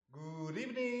Good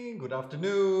evening, good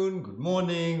afternoon, good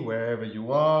morning, wherever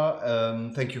you are.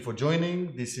 Thank you for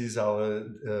joining. This is our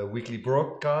weekly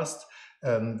broadcast,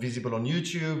 visible on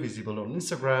YouTube, visible on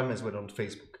Instagram, as well on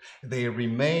Facebook. They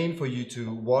remain for you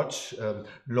to watch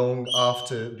long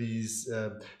after these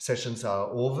sessions are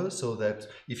over, so that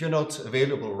if you're not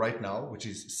available right now, which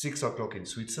is 6 o'clock in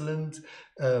Switzerland,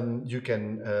 you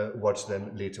can watch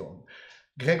them later on.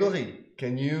 Gregory,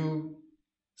 can you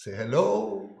say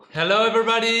hello? Hello,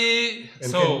 everybody.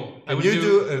 And So can you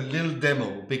do a little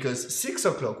demo? Because 6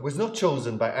 o'clock was not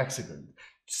chosen by accident.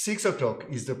 6 o'clock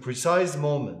is the precise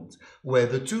moment where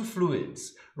the two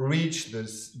fluids reach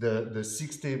the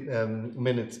 60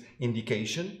 minutes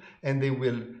indication, and they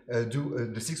will do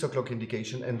the 6 o'clock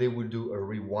indication, and they will do a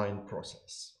rewind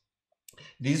process.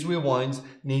 These rewinds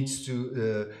needs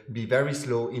to be very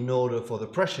slow in order for the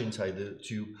pressure inside the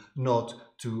tube not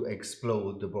to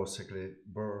explode the borosilicate.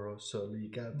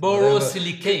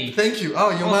 Thank you. Oh,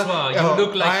 you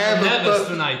look like you're nervous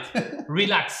tonight.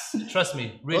 Relax. Trust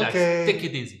me. Relax. Okay. Take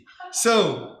it easy.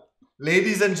 So,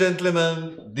 ladies and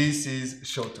gentlemen, this is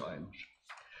showtime.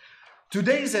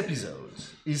 Today's episode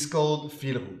is called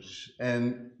Fil Rouge,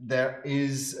 and there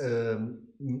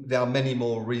are many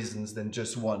more reasons than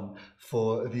just one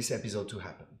for this episode to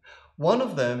happen. One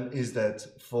of them is that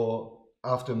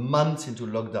after months into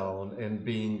lockdown and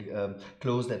being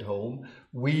closed at home,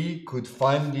 we could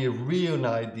finally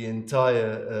reunite the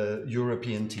entire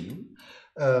European team.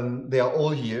 They are all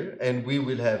here, and we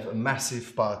will have a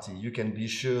massive party. You can be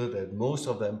sure that most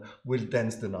of them will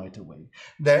dance the night away.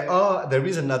 There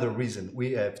is another reason.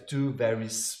 We have two very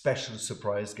special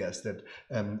surprise guests that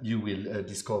you will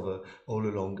discover all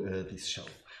along this show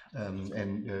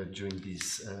and during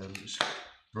this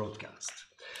broadcast.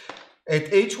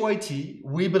 At HYT,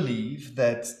 we believe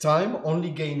that time only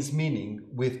gains meaning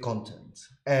with content,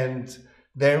 and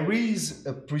there is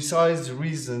a precise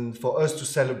reason for us to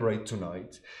celebrate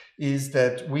tonight, is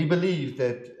that we believe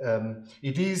that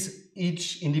it is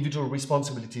each individual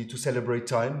responsibility to celebrate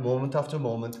time moment after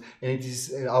moment, and it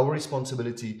is our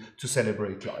responsibility to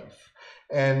celebrate life.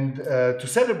 And to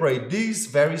celebrate this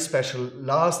very special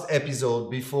last episode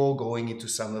before going into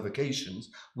summer vacations,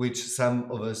 which some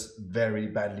of us very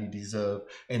badly deserve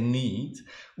and need,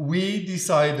 we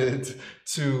decided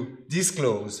to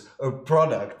disclose a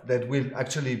product that will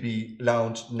actually be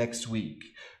launched next week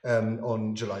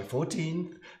on July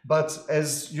 14th. But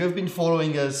as you have been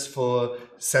following us for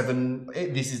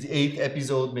this is the 8th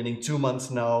episode, meaning 2 months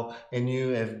now, and you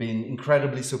have been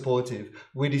incredibly supportive,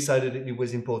 we decided it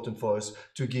was important for us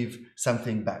to give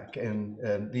something back, and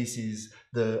this is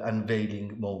the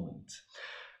unveiling moment.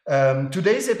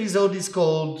 Today's episode is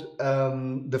called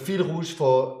the Fil Rouge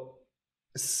for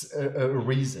a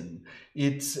reason.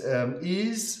 It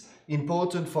is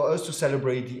important for us to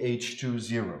celebrate the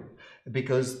H20,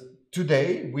 because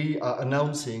today we are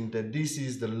announcing that this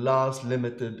is the last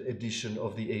limited edition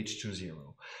of the H20.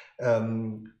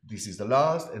 This is the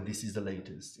last and this is the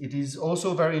latest. It is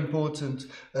also very important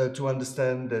to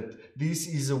understand that this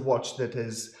is a watch that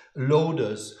has allowed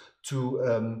us to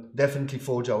definitely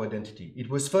forge our identity. It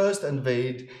was first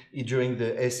unveiled during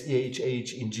the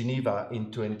SEHH in Geneva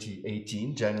in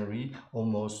 2018, January,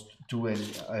 almost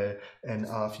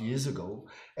 2.5 years ago.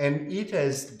 And it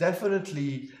has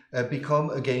definitely become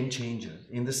a game changer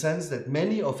in the sense that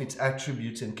many of its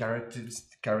attributes and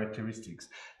characteristics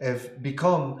have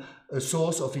become a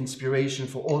source of inspiration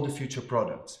for all the future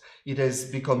products. It has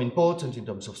become important in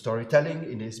terms of storytelling,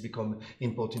 it has become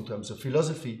important in terms of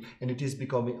philosophy, and it is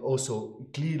becoming also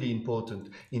clearly important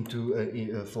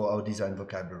for our design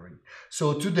vocabulary.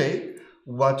 So today,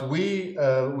 what we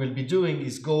will be doing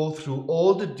is go through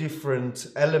all the different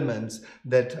elements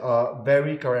that are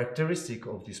very characteristic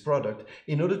of this product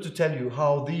in order to tell you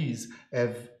how these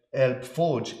have helped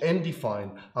forge and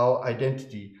define our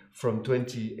identity from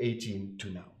 2018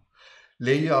 to now.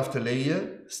 Layer after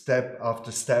layer, step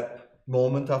after step,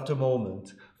 moment after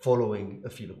moment, following a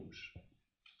fil rouge.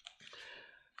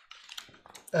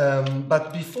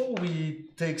 But before we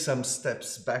take some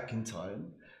steps back in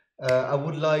time, I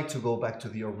would like to go back to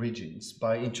the origins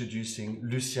by introducing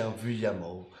Lucien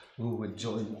Vuillamot, who will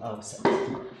join our set.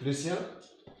 Lucien,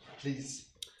 please.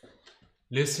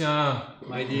 Lucien,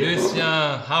 my dear.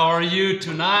 Lucien, how are you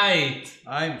tonight?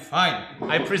 I'm fine.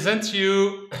 I present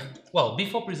you, well,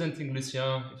 before presenting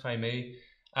Lucien, if I may,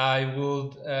 I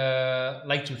would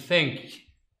like to thank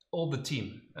all the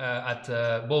team at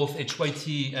both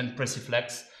HYT and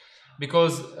Pressiflex,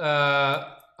 because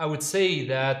I would say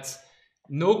that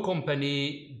no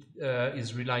company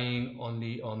is relying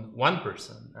only on one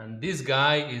person, and this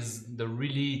guy is the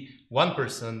really one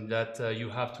person that you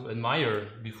have to admire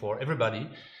before everybody,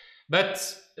 But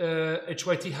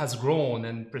HYT has grown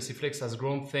and Preciflex has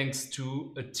grown thanks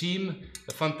to a team,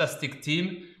 a fantastic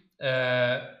team.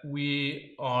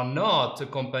 We are not a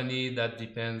company that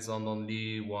depends on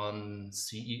only one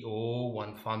CEO,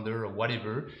 one founder, or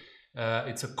whatever.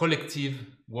 It's a collective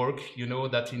work. You know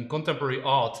that in contemporary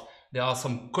art, there are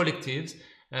some collectives,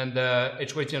 and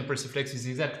HYT and Preciflex is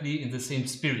exactly in the same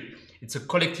spirit. It's a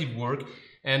collective work,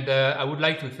 and I would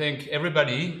like to thank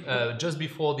everybody just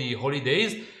before the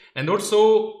holidays, and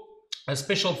also a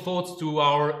special thought to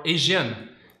our Asian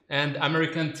and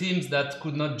American teams that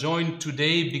could not join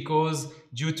today because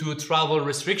due to travel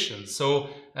restrictions. So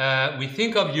we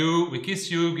think of you, we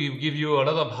kiss you, we give you a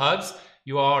lot of hugs.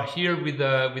 You are here with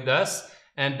us,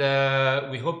 and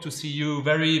we hope to see you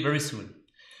very, very soon.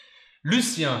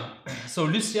 Lucien. So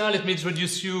Lucien, let me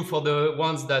introduce you for the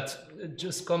ones that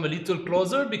just come a little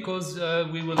closer because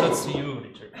we will not see you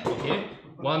later. Okay,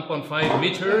 1.5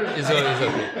 meter is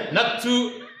okay. Not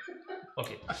too.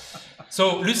 Okay.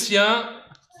 So Lucien,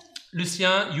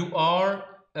 you are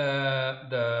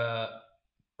the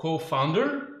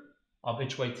co-founder of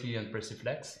HYT and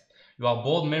Preciflex. You are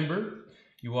board member.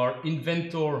 You are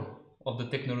inventor of the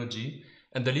technology,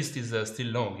 and the list is still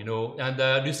long, you know. And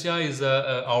Lucien is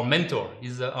our mentor.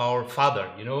 He's our father,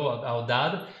 you know, our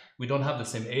dad. We don't have the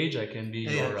same age. I can be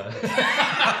your.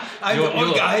 I'm the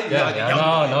old guy.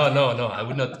 No, I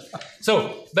would not.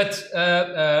 So, but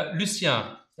Lucien,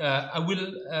 I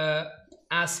will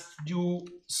ask you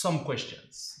some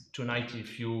questions tonight,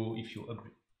 if you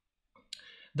agree.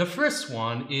 The first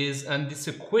one is, and it's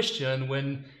a question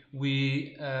when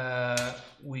we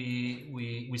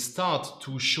start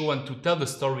to show and to tell the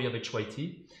story of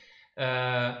HYT.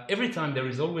 Every time there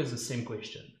is always the same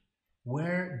question: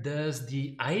 where does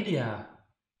the idea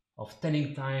of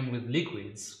tanning time with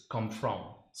liquids come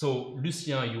from? So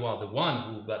Lucien, you are the one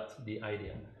who got the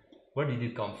idea. Where did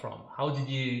it come from? How did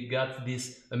you get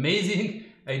this amazing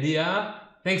idea?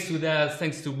 Thanks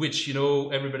to which, you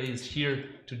know, everybody is here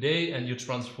today, and you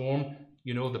transform,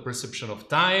 you know, the perception of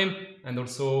time and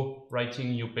also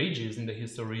writing new pages in the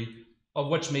history of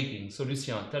watchmaking. So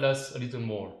Lucien, tell us a little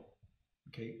more.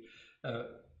 Okay.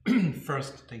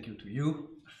 First, thank you to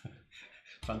you.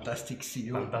 Fantastic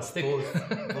CEO. Fantastic.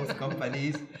 Both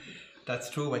companies. That's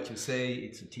true what you say.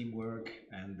 It's a teamwork,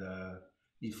 and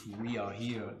if we are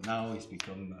here now, it's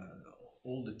become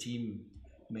all the team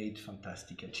made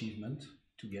fantastic achievement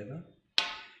together.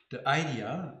 The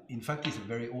idea, in fact, is a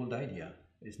very old idea.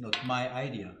 It's not my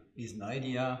idea. It's an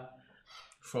idea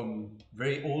from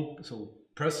very old, so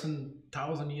person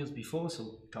 1,000 years before,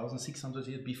 so 1,600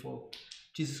 years before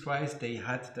Jesus Christ, they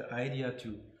had the idea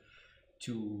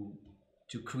to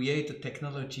create a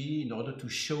technology in order to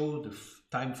show the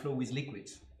time flow with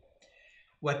liquids.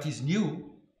 What is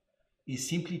new is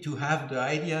simply to have the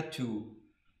idea to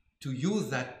use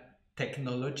that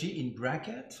technology in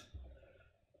bracket,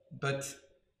 but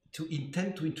to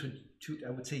intend to I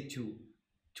would say to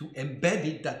embed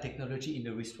it, that technology, in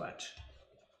a wristwatch.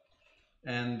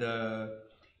 And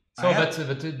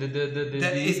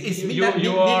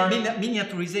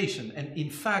miniaturization, and in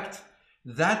fact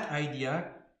that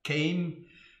idea came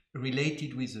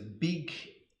related with a big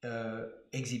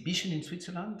exhibition in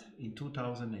Switzerland in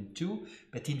 2002,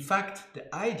 but in fact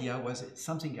the idea was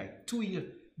something like 2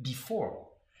 years before.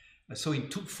 So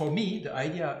for me the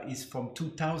idea is from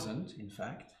 2000, in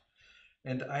fact,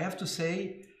 and I have to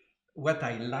say what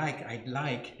I like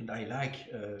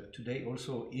today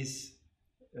also is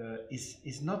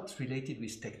not related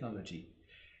with technology.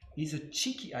 It's a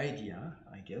cheeky idea,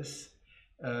 I guess,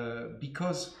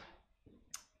 because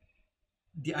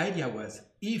the idea was,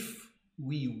 if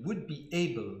we would be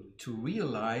able to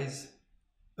realize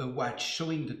a watch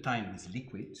showing the time with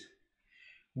liquid,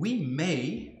 we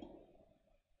may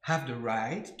have the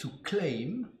right to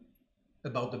claim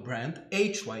about the brand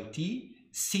HYT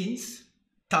since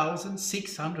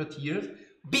 1,600 years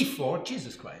before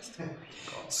Jesus Christ.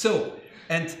 So,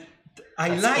 and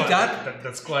I like that.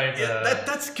 That's quite.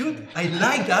 That's good. I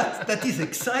like that. That is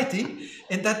exciting,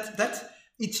 and that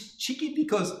it's cheeky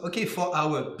because, okay, for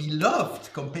our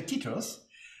beloved competitors,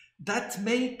 that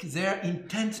make their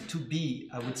intent to be,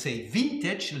 I would say,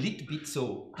 vintage, a little bit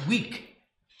so weak.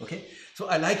 Okay, so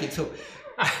I like it. So,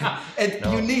 and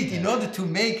you need, in order to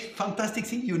make fantastic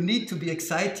things, you need to be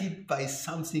excited by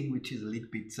something which is a little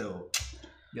bit so.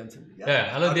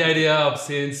 Yeah, I love the idea of,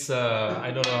 since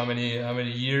I don't know how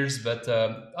many years, but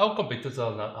our competitors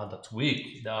are not that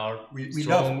weak. They are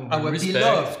strong.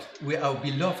 We are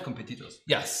beloved competitors.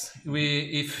 Yes,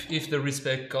 if the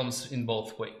respect comes in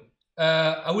both ways.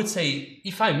 I would say,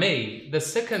 if I may, the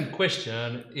second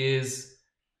question is,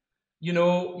 you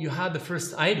know, you had the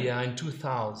first idea in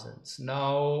 2000s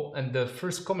now, and the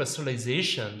first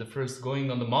commercialization, the first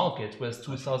going on the market was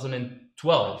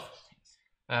 2012.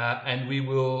 And we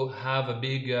will have a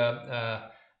big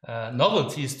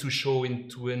novelties to show in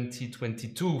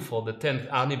 2022 for the 10th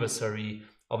anniversary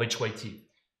of HYT.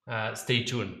 Stay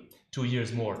tuned, 2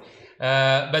 years more.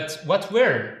 But what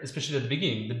were, especially at the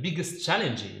beginning, the biggest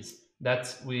challenges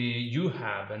that you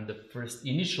have and the first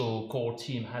initial core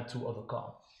team had to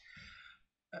overcome?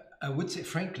 I would say,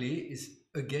 frankly, is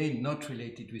again not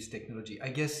related with technology. I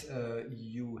guess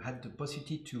you had the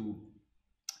possibility to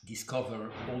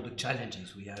discover all the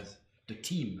challenges we as the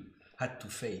team had to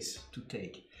face, to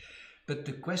take. But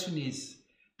the question is,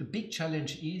 the big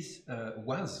challenge is,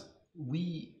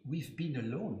 we've been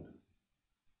alone.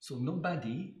 So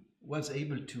nobody was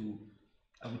able to,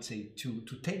 I would say, to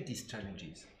take these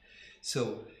challenges.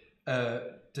 So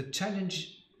the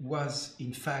challenge was,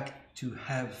 in fact, to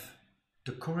have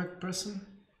the correct person,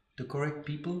 the correct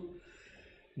people,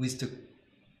 with the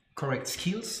correct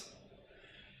skills,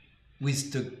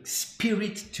 with the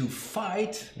spirit to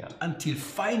fight until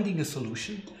finding a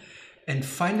solution. And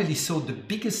finally, so the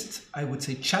biggest, I would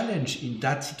say, challenge in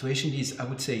that situation is, I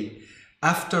would say,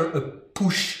 after a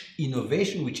push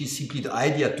innovation, which is simply the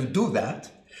idea to do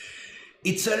that,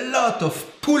 it's a lot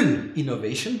of pull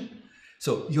innovation.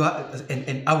 So you are,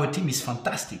 and our team is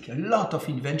fantastic. A lot of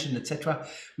invention, etc.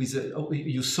 With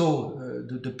you saw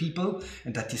the people,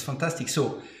 and that is fantastic.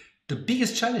 So the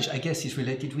biggest challenge, I guess, is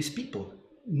related with people.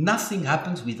 Nothing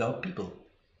happens without people.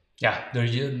 Yeah,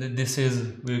 this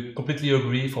is, we completely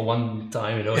agree for one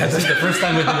time. You know, this is the first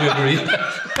time we agree.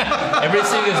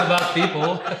 Everything is about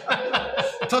people.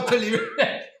 Totally.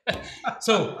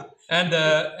 So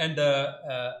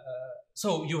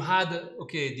so you had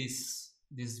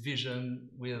this vision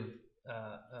with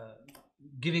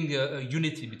giving a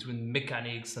unity between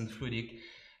mechanics and fluidic.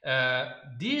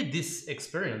 Did this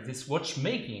experience, this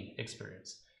watchmaking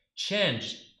experience,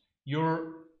 change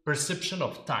your perception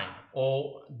of time,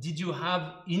 or did you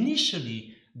have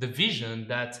initially the vision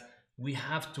that we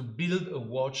have to build a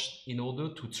watch in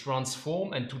order to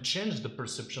transform and to change the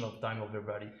perception of time of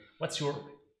everybody? What's your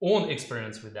own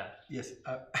experience with that? Yes,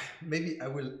 maybe I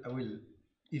will.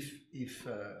 If you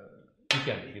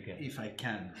can. If I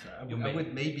can, so I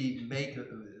would maybe make a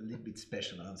little bit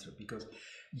special answer, because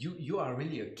you are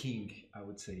really a king, I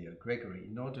would say, Gregory,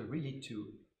 in order really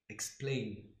to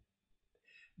explain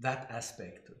that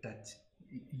aspect, that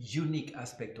unique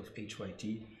aspect of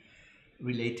HYT,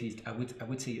 related, I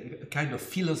would say, a kind of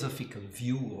philosophical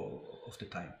view of the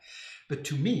time. But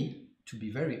to me, to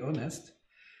be very honest,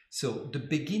 so the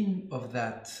beginning of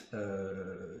that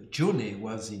journey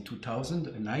was in 2000,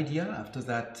 an idea. After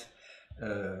that,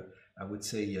 I would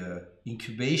say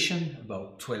incubation,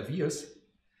 about 12 years.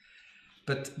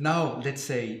 But now, let's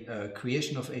say,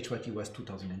 creation of HYT was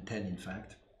 2010, in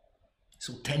fact.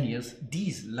 So 10 years,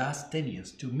 these last 10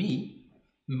 years, to me,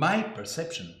 my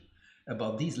perception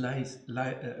about these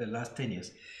last 10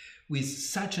 years, with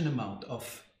such an amount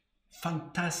of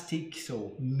fantastic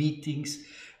meetings,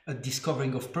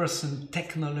 discovering of person,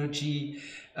 technology,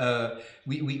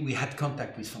 we had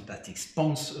contact with fantastic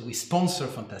sponsor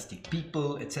fantastic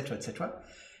people, etc.,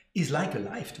 is like a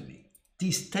life to me.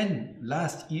 These 10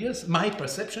 last years, my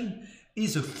perception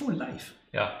is a full life.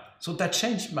 Yeah. So that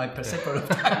changed my perception of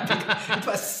time. It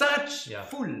was such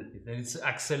full. It's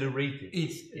accelerated.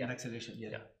 It's an acceleration,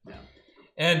 yeah.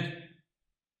 And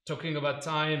talking about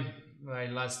time, my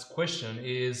last question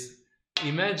is,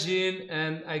 imagine,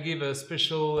 and I give a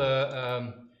special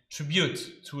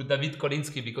tribute to David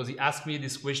Kolinsky, because he asked me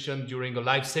this question during a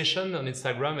live session on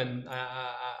Instagram, and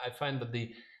I find that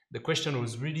the question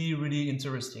was really, really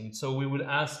interesting. So we would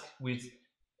ask with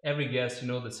every guest,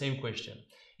 the same question.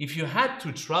 If you had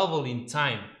to travel in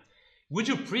time, would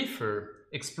you prefer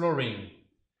exploring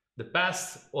the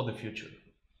past or the future?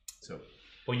 So,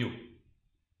 for you.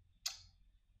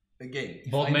 Again,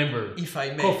 board member, if I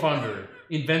may, co-founder,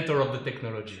 inventor of the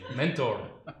technology, mentor.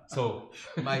 So,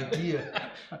 my dear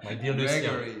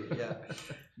Gregory,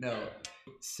 No.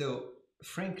 So,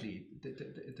 frankly,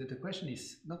 the question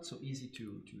is not so easy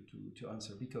to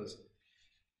answer, because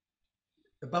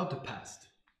about the past.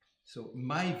 So,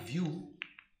 my view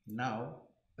now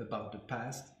about the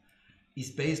past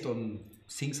is based on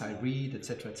things I read,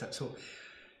 etc., etc. So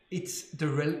it's the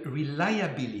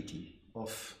reliability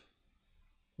of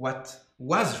what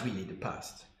was really the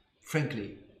past,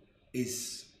 frankly,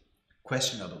 is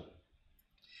questionable.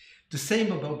 The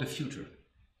same about the future.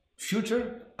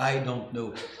 Future, I don't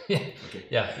know. Okay.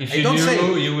 Yeah. If you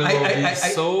knew, you will be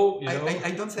so.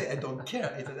 I don't say I don't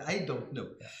care. I don't know.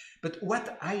 But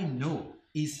what I know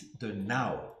is the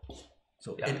now.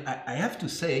 So, Yeah. and I have to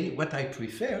say, what I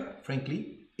prefer,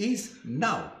 frankly, is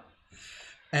now.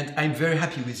 And I'm very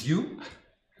happy with you,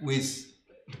 with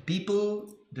the people,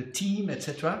 the team,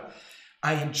 etc.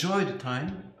 I enjoy the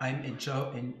time. I'm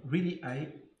enjoying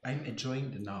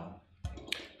the now.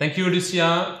 Thank you, Lucien.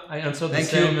 I answered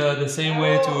Thank you. the same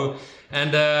way too.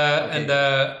 And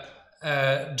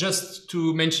just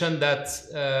to mention that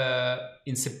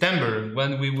in September,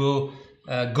 when we will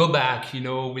go back, you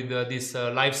know, with this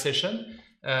live session,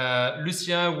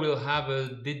 Lucien will have a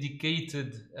dedicated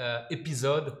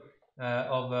episode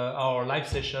of our live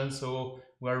session. So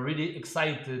we're really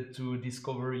excited to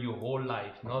discover your whole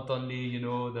life, not only, you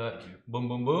know, the boom,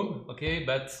 boom, boom, okay,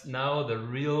 but now the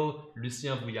real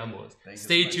Lucien Vouillamos.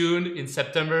 Stay tuned in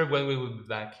September when we will be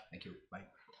back. Thank you. Bye.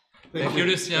 Thank you,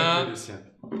 Lucien. Thank you, Lucien.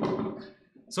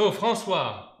 So,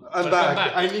 François, I'm welcome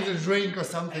back. I need a drink or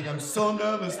something. I'm so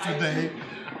nervous today.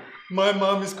 My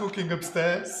mom is cooking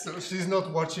upstairs, so she's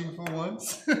not watching for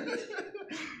once.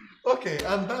 Okay,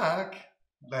 I'm back,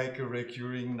 like a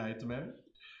recurring nightmare.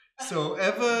 So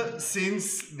ever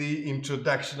since the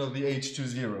introduction of the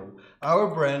H20, our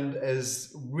brand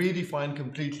has redefined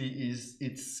completely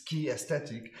its key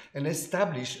aesthetic and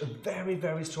established a very,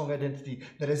 very strong identity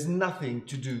that has nothing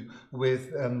to do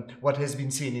with what has been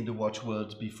seen in the watch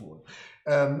world before.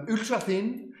 Ultra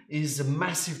thin is a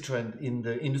massive trend in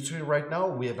the industry right now.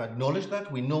 We have acknowledged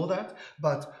that, we know that,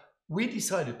 but we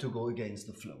decided to go against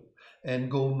the flow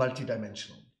and go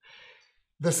multidimensional.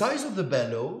 The size of the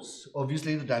bellows,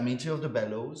 obviously the diameter of the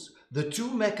bellows, the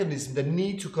two mechanisms that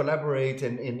need to collaborate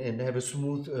and have a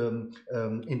smooth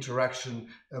interaction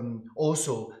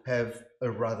also have a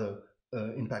rather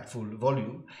impactful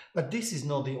volume. But this is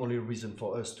not the only reason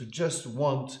for us to just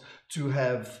want to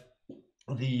have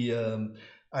the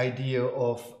idea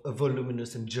of a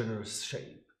voluminous and generous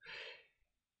shape.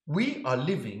 We are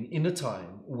living in a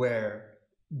time where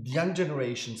young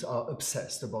generations are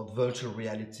obsessed about virtual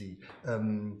reality,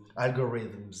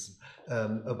 algorithms,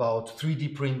 about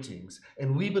 3D printings,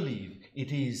 and we believe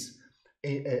it is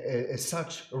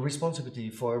such a responsibility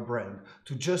for a brand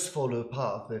to just follow a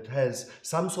path that has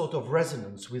some sort of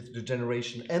resonance with the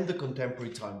generation and the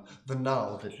contemporary time, the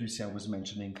now that Lucien was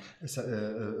mentioning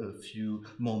a few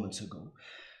moments ago.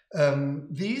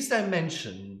 This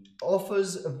dimension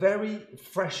offers a very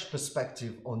fresh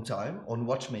perspective on time, on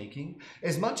watchmaking,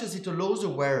 as much as it allows the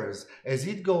wearers, as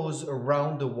it goes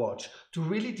around the watch, to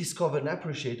really discover and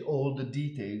appreciate all the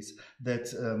details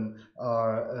that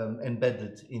are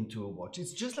embedded into a watch.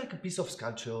 It's just like a piece of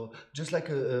sculpture, just like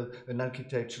an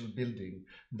architectural building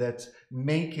that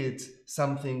make it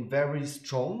something very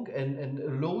strong and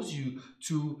allows you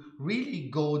to really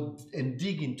go and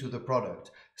dig into the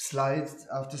product, slides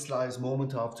after slides,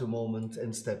 moment after moment,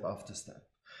 and step after step.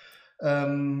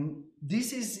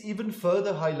 This is even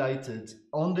further highlighted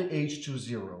on the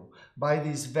H20 by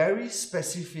this very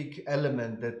specific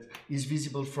element that is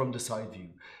visible from the side view.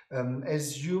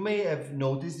 As you may have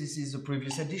noticed, this is a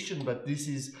previous edition, but this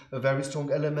is a very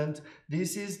strong element.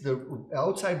 This is the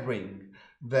outside ring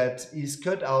that is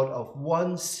cut out of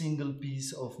one single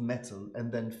piece of metal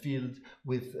and then filled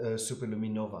with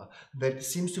Superluminova that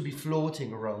seems to be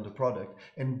floating around the product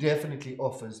and definitely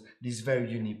offers this very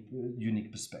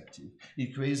unique perspective.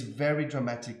 It creates a very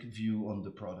dramatic view on the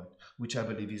product, which I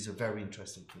believe is a very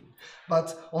interesting thing.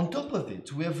 But on top of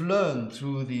it, we have learned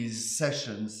through these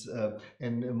sessions,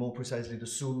 and more precisely the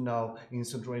Soon Now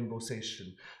Instant Rainbow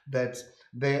session, that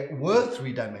there were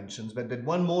 3 dimensions, but that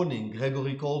one morning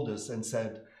Gregory called us and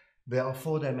said, there are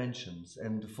 4 dimensions,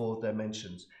 and the 4th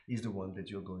dimensions is the one that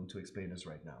you're going to explain us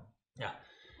right now. Yeah.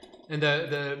 And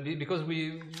because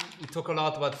we talk a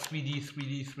lot about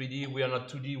 3D, we are not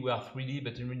 2D, we are 3D,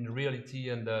 but in reality,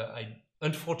 and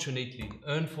unfortunately,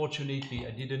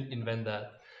 I didn't invent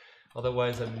that.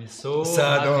 Otherwise, I'd be so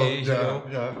happy, you know.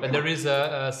 Yeah. But there is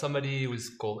somebody who is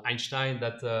called Einstein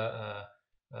that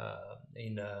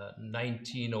in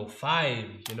 1905,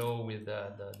 you know, with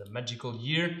the magical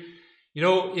year, you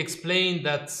know, he explained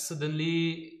that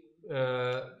suddenly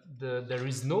there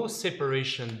is no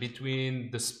separation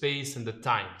between the space and the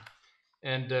time,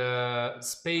 and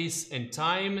space and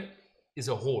time is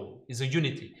a whole, is a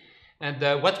unity. And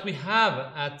what we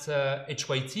have at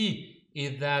HYT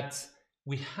is that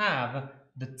we have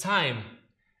the time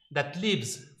that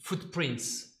leaves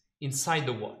footprints inside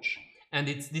the watch. And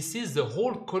this is the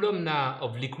whole columna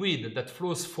of liquid that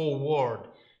flows forward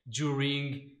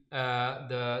during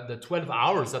the 12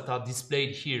 hours that are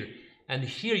displayed here. And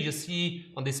here you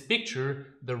see on this picture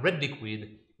the red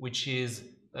liquid, which is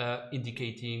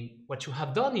indicating what you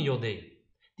have done in your day.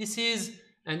 This is,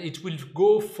 and it will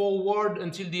go forward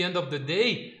until the end of the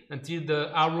day, until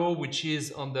the arrow which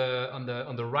is on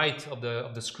the right of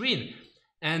the screen,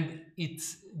 and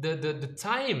the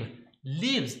time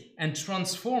lives and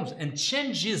transforms and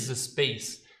changes the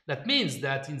space. That means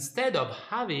that instead of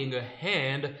having a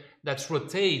hand that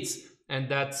rotates and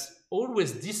that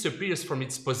always disappears from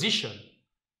its position,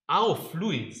 our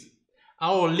fluids,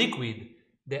 our liquid,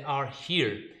 they are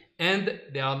here. And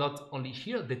they are not only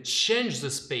here, they change the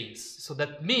space. So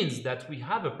that means that we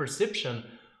have a perception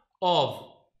of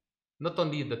not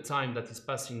only the time that is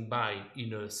passing by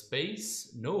in a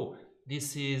space, no,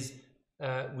 this is,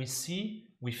 we see,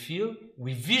 we feel,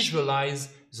 we visualize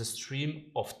the stream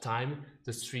of time,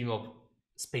 the stream of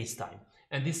space-time.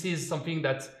 And this is something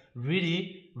that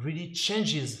really, really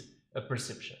changes a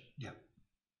perception. Yeah.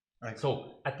 Right.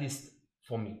 So, at least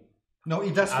for me. No,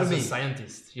 it does for me. As a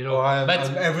scientist, you know. I'm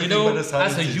everything but a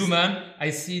scientist. As a human,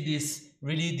 I see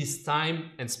this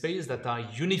time and space that are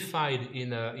unified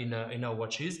in our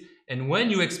watches. And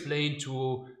when you explain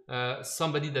to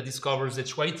somebody that discovers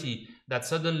HYT that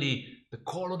suddenly the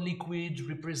colored liquid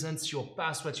represents your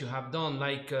past, what you have done,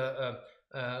 like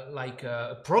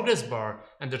a progress bar,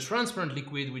 and the transparent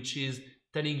liquid, which is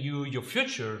telling you your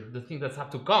future, the thing that have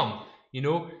to come, you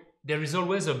know. There is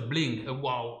always a bling, a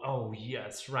wow, oh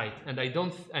yes, right. And I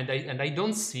don't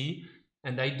see,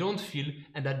 and I don't feel,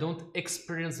 and I don't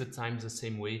experience the time the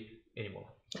same way anymore.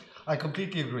 I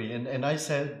completely agree, and I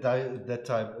said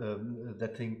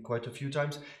that thing quite a few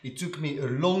times. It took me a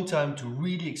long time to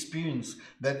really experience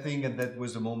that thing, and that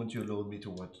was the moment you allowed me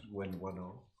to watch when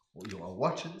you are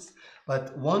watches.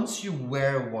 But once you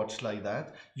wear a watch like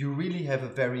that, you really have a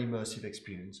very immersive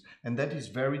experience, and that is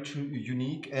very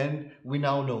unique. And we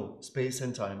now know space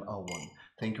and time are one.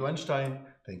 Thank you, Einstein.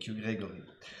 Thank you, Gregory.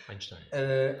 Einstein.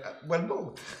 Well,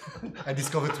 both. I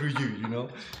discovered through you. You know,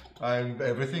 I'm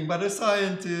everything but a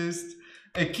scientist.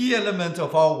 A key element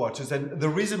of our watches, and the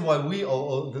reason why we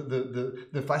are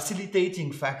the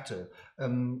facilitating factor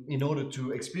in order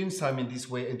to experience time in this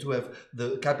way and to have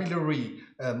the capillary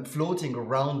floating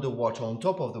around the watch, on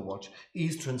top of the watch,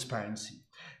 is transparency.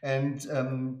 And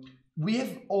we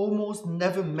have almost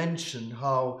never mentioned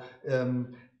how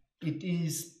it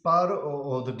is part of,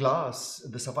 or the glass,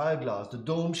 the sapphire glass, the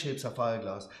dome-shaped sapphire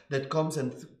glass that comes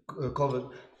and covers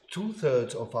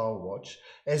 2/3 of our watch,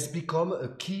 has become a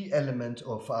key element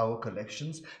of our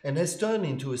collections and has turned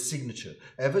into a signature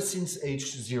ever since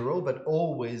H0, but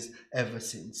always ever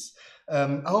since.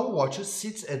 Our watches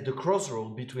sit at the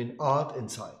crossroad between art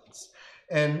and science.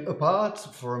 And apart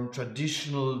from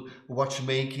traditional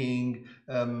watchmaking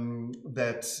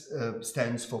that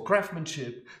stands for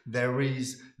craftsmanship, there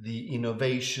is the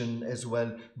innovation as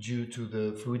well due to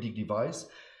the fluidic device.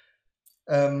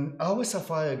 Our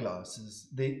sapphire glasses,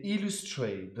 they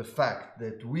illustrate the fact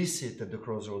that we sit at the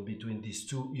crossroad between these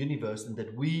two universes and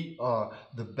that we are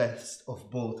the best of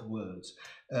both worlds.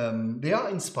 They are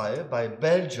inspired by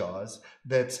bell jars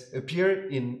that appear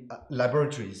in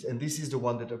laboratories, and this is the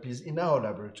one that appears in our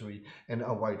laboratory and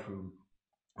our white room.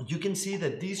 You can see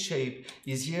that this shape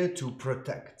is here to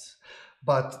protect.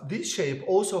 But this shape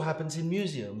also happens in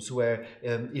museums where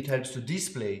it helps to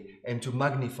display and to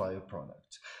magnify a product.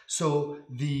 So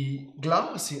the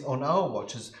glass on our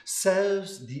watches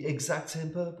serves the exact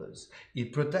same purpose.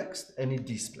 It protects and it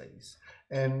displays.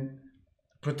 And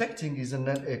protecting is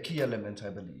a key element,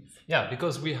 I believe. Yeah,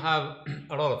 because we have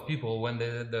a lot of people when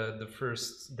they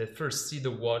first see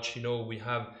the watch, you know, we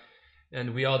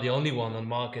are the only one on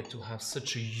market to have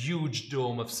such a huge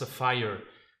dome of sapphire.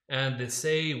 And they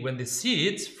say when they see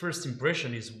it, first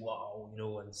impression is wow, you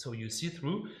know, and so you see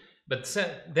through. But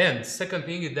then second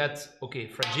thing is that, okay,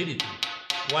 fragility.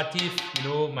 What if, you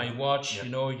know, my watch, you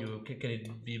know, can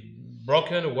it be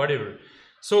broken or whatever?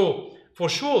 So for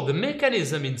sure, the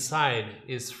mechanism inside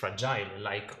is fragile,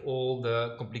 like all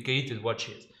the complicated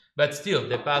watches. But still,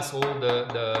 they pass all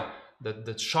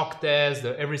the shock test,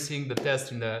 everything, the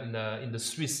test in the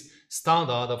Swiss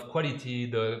standard of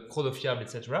quality, the Chronofiable,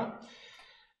 etc.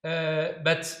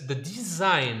 But the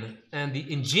design and the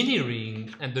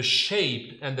engineering and the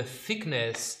shape and the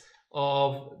thickness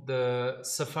of the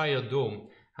sapphire dome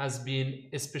has been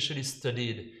especially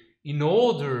studied in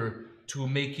order to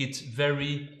make it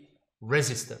very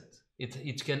resistant.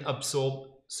 It can absorb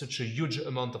such a huge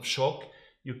amount of shock.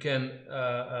 You can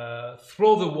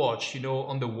throw the watch, you know,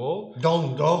 on the wall.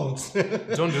 Don't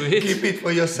do it. Keep it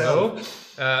for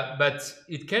yourself. No, but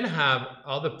it can have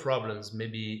other problems,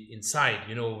 maybe inside,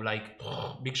 you know, like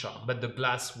big shock. But the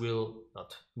glass will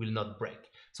not break.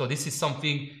 So this is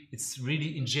something. It's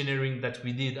really engineering that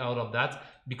we did out of that,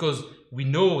 because we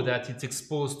know that it's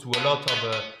exposed to a lot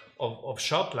of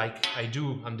shock, like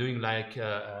I'm doing like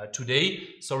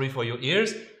today. Sorry for your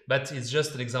ears. but it's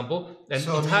just an example, and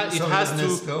So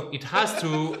it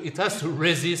has to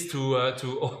resist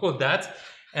to all that,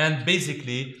 and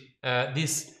basically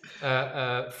this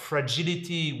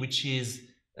fragility, which is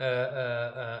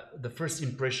the first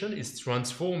impression, is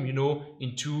transformed, you know,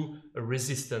 into a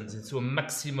resistance, into a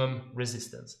maximum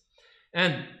resistance.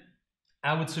 And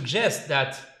I would suggest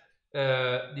that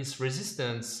this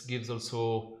resistance gives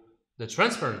also the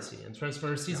transparency, and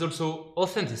transparency is also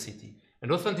authenticity.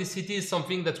 And authenticity is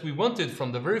something that we wanted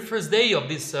from the very first day of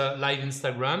this live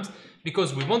Instagrams,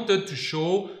 because we wanted to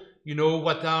show, you know,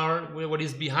 what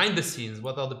is behind the scenes,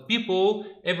 what are the people,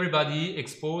 everybody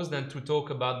exposed, and to talk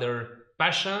about their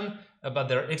passion, about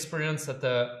their experience at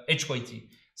HYT.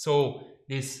 So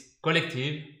this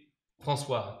collective,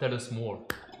 François, tell us more.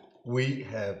 We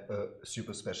have a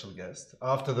super special guest.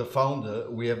 After the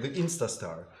founder, we have the Insta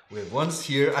star. We have one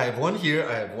here, I have one here,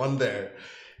 I have one there.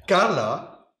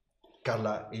 Carla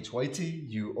HYT,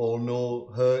 you all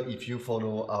know her if you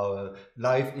follow our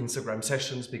live Instagram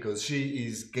sessions, because she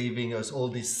is giving us all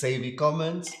these savvy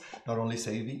comments, not only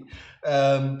savvy,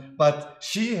 but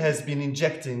she has been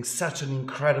injecting such an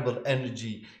incredible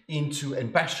energy into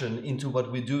and passion into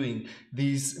what we're doing,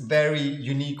 this very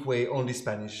unique way only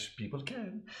Spanish people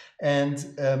can. And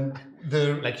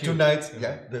tonight,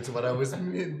 yeah, that's what I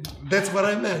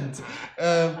meant.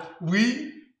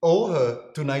 We owe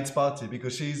her tonight's party,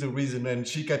 because she is the reason, and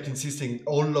she kept insisting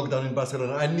all lockdown in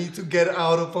Barcelona, I need to get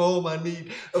out of home, I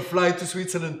need a flight to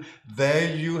Switzerland.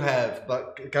 There you have,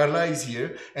 but Carla is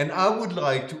here, and I would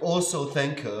like to also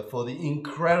thank her for the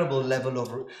incredible level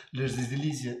of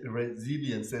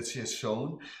resilience that she has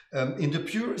shown. In the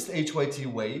purest HYT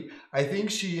way, I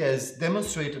think she has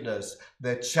demonstrated us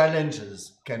that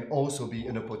challenges can also be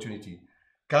an opportunity.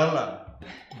 Carla,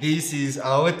 this is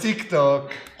our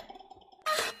TikTok.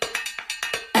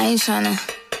 I ain't tryna.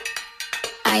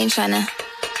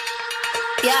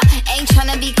 Yeah, ain't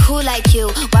tryna be cool like you.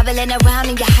 Wobbling around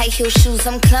in your high heel shoes.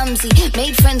 I'm clumsy.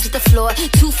 Made friends with the floor.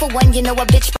 2 for 1, you know a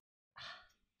bitch.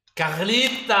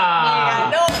 Carlita!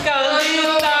 No,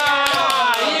 Carlita!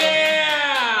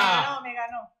 Me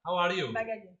ganó. How are you? Back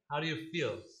again. How do you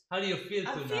feel? How do you feel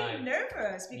I tonight? feel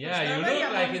nervous because Yeah, you normally look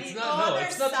I'm like on it's the not. No, other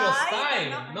it's not your side style.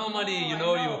 and Normally, I you're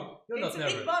it's not a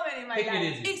nervous. big moment in my Take life. it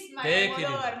easy. It's my Take it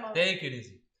Almodovar easy. moment. Take it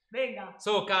easy. Venga.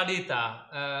 So,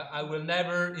 Carlita, I will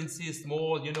never insist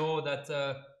more. You know that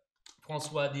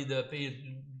François did pay a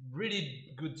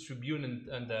really good tribute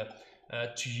and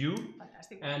to you,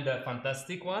 Fantastic. and a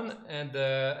fantastic one. And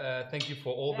thank you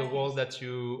for all the work that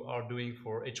you are doing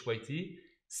for HYT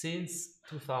since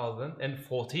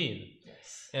 2014.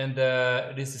 Yes. And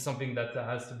this is something that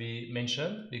has to be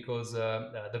mentioned, because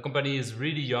the company is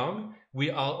really young. We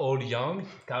are all young.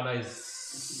 Carla is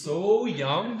so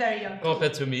young Very young.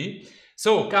 compared to me.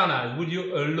 So, Carla, would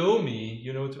you allow me,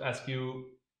 you know, to ask you?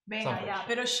 Venga, Something. yeah,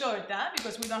 pero short, huh?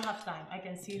 Because we don't have time. I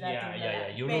can see that. Yeah.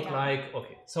 You Venga. look like,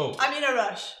 okay. So, I'm in a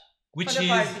rush. which for the is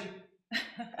party.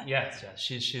 yes,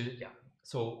 yeah.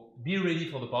 So be ready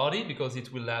for the party, because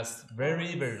it will last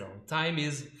very, very long. Time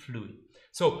is fluid.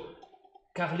 So,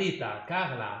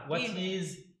 Carla,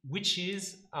 which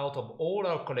is out of all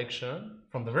our collection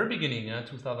from the very beginning,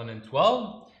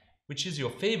 2012, which is your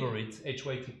favorite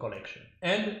HYT collection,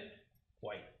 and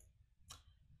why?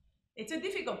 It's a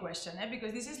difficult question,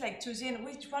 because this is like choosing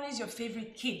which one is your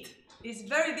favorite kit. It's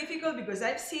very difficult because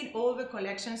I've seen all the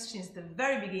collections since the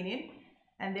very beginning,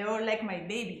 and they're all like my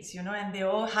babies, you know, and they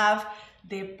all have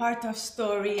their part of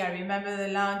story. I remember the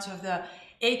launch of the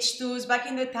H2s back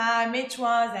in the time,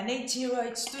 H1s and H0,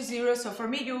 H20. So for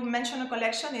me, you mention a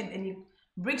collection and it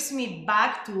brings me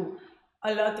back to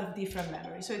a lot of different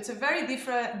memories. So it's a very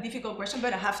difficult question,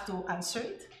 but I have to answer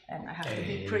it, and I have to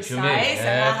be precise,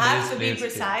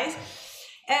 precise.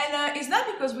 And it's not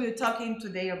because we're talking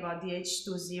today about the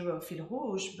H20 Fil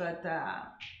Rouge, but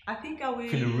I think I will...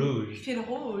 Fil Rouge. Fil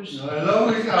Rouge.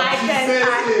 I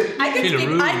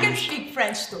can speak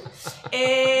French too.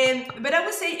 But I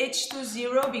would say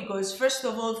H20 because, first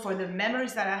of all, for the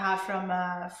memories that I have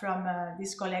from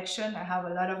this collection, I have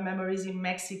a lot of memories in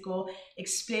Mexico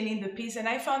explaining the piece, and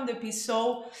I found the piece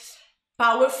so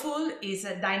powerful, is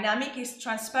dynamic, is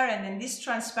transparent, and this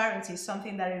transparency is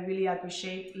something that I really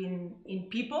appreciate in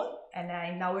people, and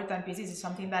in our timepieces is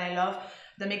something that I love.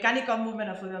 The mechanical movement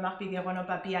of Audemars Piguet Renaud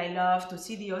Papy, I love to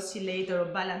see the oscillator or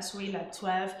balance wheel at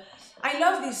 12. I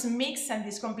love this mix and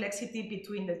this complexity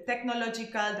between the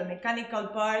technological, the mechanical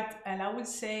part, and I would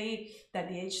say that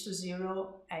the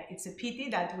H20, it's a pity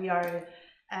that we are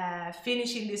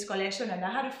finishing this collection, and I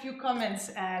had a few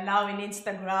comments now in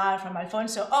Instagram from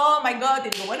Alfonso. Oh my God, they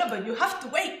go, well, but you have to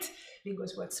wait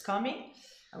because what's coming.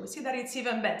 I would say that it's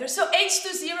even better. So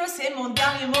H20, c'est mon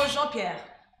dernier mot, Jean-Pierre.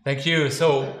 Thank you.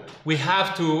 So we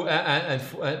have to,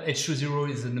 H20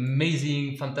 is an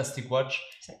amazing, fantastic watch.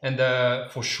 And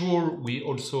for sure, we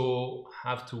also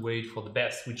have to wait for the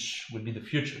best, which will be the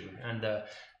future. And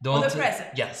don't. For the present.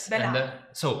 Yes. The And now.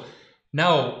 so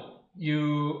now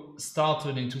you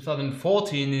started in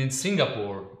 2014 in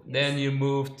Singapore. Yes. Then you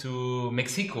moved to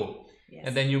Mexico. Yes.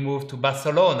 And then you moved to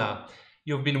Barcelona.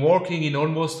 You've been working in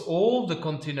almost all the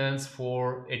continents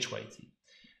for HYT.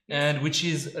 And which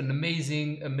is an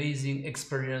amazing, amazing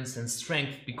experience and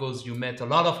strength because you met a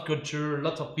lot of culture, a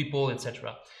lot of people,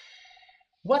 etc.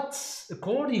 What,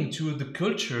 according to the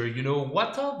culture, you know,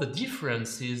 what are the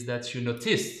differences that you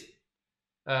noticed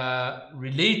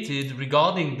related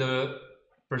regarding the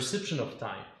perception of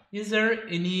time? Is there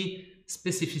any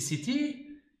specificity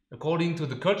according to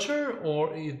the culture,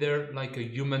 or is there like a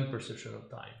human perception of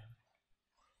time?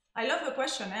 I love the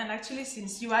question, and actually,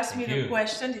 since you asked me Thank you. the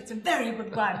question, it's a very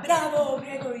good one. Bravo,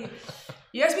 Gregory!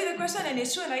 You asked me the question, and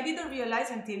it's true, and I didn't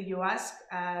realize until you asked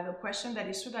the question that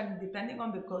it's true that depending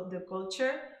on the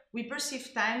culture, we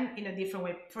perceive time in a different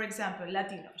way. For example,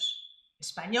 Latinos,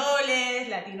 Españoles,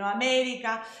 Latino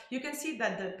America, you can see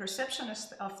that the perception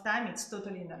of time is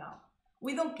totally in the now.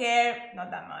 We don't care, not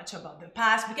that much about the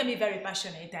past. We can be very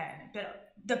passionate,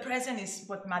 but the present is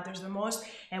what matters the most,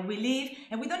 and we live,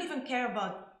 and we don't even care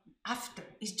about after.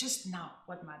 It's just now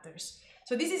what matters.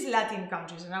 So this is Latin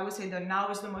countries, and I would say that now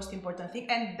is the most important thing,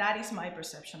 and that is my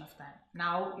perception of time.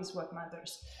 Now is what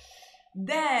matters.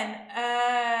 Then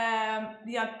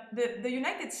the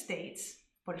United States,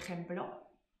 for ejemplo,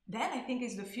 then I think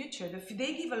is the future.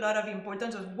 They give a lot of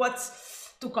importance of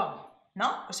what's to come.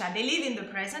 No? O sea, they live in the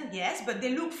present, yes, but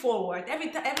they look forward.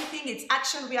 Everything, it's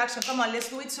action, reaction, come on, let's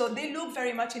do it. So they look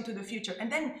very much into the future.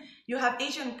 And then you have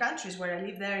Asian countries, where I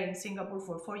lived there in Singapore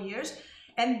for 4 years.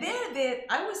 And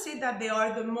I would say that they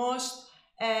are the most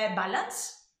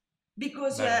balanced.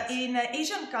 Because in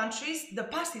Asian countries, the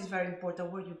past is very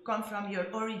important, where you come from, your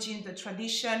origin, the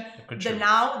tradition, the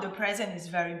now, the present is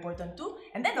very important too.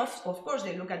 And then, of course,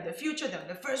 they look at the future, they're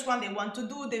the first one they want to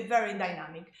do, they're very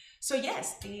dynamic. So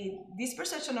yes, this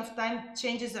perception of time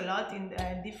changes a lot in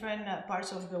different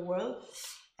parts of the world.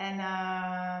 And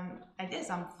yes,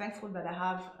 I'm thankful that I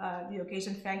have the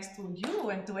occasion, thanks to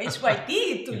you and to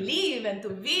HYT, to live and to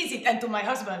visit, and to my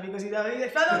husband, because if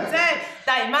I don't say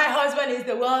that my husband is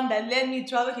the one that let me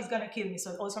travel, he's gonna kill me.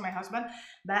 So also my husband,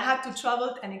 that I had to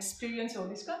travel and experience all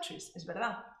these countries. Es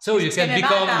verdad. So you can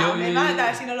become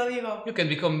you can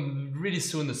become really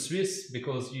soon a Swiss,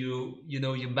 because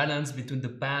you balance between the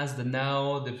past, the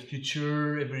now, the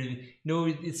future, everything.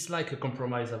 It's like a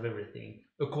compromise of everything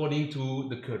according to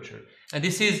the culture. And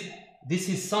this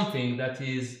is something that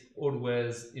is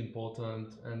always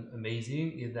important and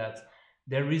amazing, is that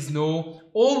there is no,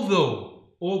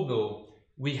 although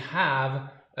we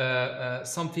have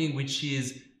something which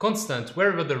is constant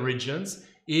wherever the regions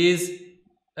is,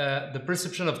 the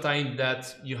perception of time,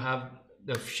 that you have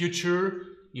the future,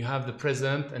 you have the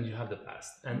present, and you have the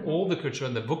past. And all the culture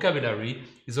and the vocabulary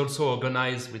is also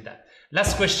organized with that.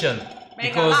 Last question,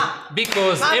 because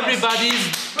everybody's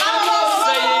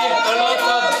saying a lot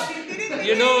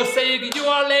of, saying you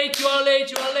are late, you are late,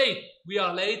 you are late. We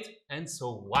are late, and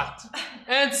so what?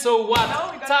 And so what?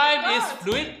 No, time is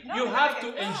fluid. You have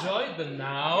to enjoy the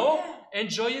now. Yeah.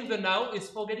 Enjoying the now is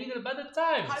forgetting about the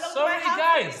time. Sorry,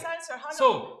 guys.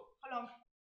 So,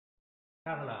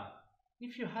 Carla,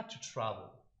 if you had to travel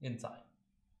in time,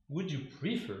 would you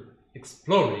prefer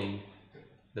exploring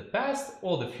the past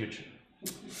or the future?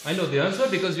 I know the answer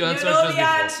because you answered just before.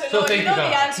 Answer. So thank you know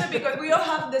the answer because we all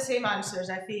have the same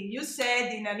answers, I think. You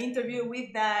said in an interview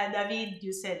with David,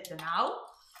 you said the now.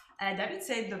 David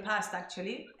said the past,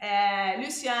 actually.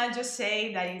 Lucien just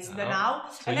said that it's the now.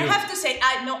 So and I have to say,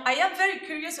 I am very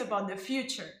curious about the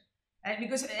future.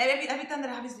 Because every time that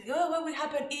happens, what will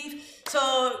happen if? So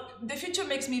the future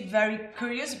makes me very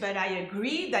curious, but I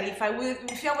agree that if I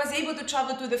was able to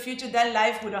travel to the future, then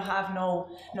life would have no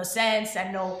sense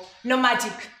and no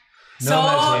magic.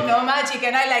 No magic,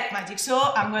 and I like magic. So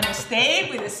I'm gonna stay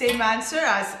with the same answer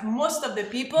as most of the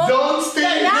people. Don't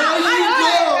stay.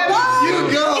 You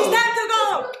go. It's time to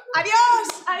go. Adios.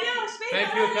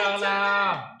 Thank you,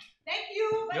 Carla. Thank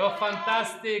you. You're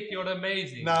fantastic. You're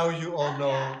amazing. Now you all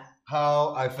know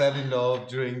how I fell in love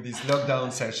during this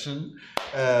lockdown session.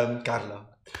 Carla,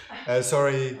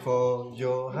 sorry for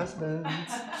your husband.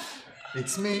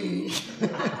 It's me.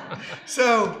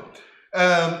 So,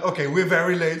 okay, we're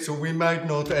very late, so we might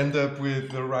not end up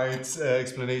with the right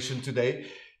explanation today.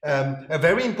 A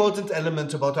very important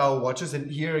element about our watches, and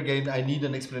here again I need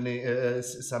an explanation,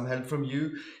 some help from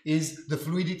you, is the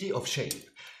fluidity of shape.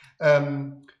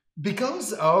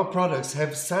 Because our products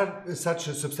have such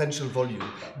a substantial volume,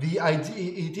 the idea,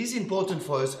 it is important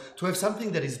for us to have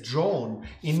something that is drawn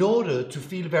in order to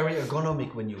feel very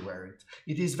ergonomic when you wear it.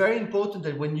 It is very important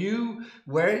that when you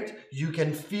wear it, you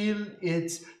can feel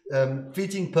it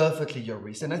fitting perfectly your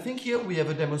wrist. And I think here we have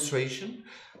a demonstration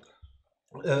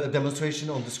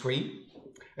on the screen.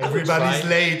 Everybody's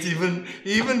late, even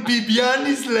Bibiane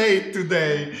is late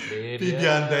today.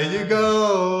 Bibiane, there you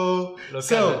go.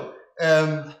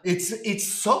 It's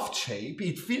soft shape.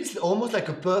 It feels almost like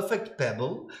a perfect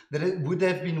pebble that it would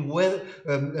have been well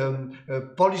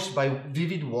polished by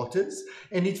vivid waters,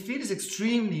 and it feels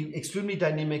extremely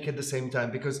dynamic at the same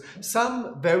time, because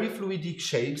some very fluidic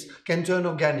shapes can turn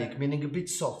organic, meaning a bit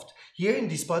soft. Here in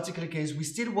this particular case, we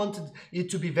still wanted it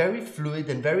to be very fluid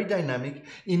and very dynamic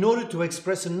in order to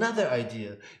express another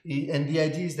idea. And the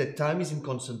idea is that time is in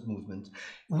constant movement.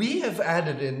 We have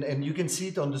added, and you can see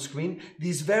it on the screen,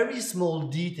 this very small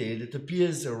detail that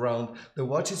appears around the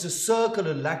watch. It's a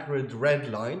circular lacquered red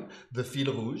line, the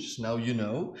fil rouge, now you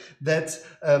know, that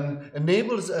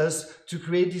enables us to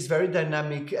create this very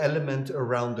dynamic element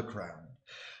around the crown.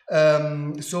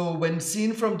 So when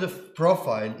seen from the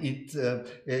profile, it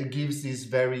gives this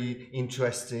very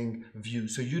interesting view.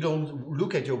 So you don't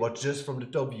look at your watch just from the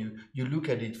top view, you look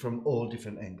at it from all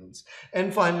different angles.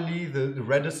 And finally, the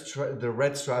red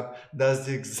strap does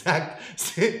the exact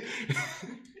same,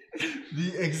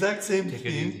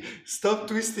 thing. Stop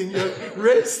twisting your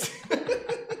wrist.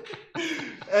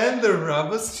 And the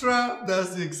rubber strap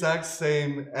does the exact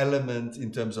same element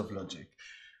in terms of logic.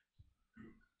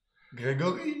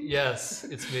 Gregory? Yes,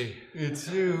 it's me. It's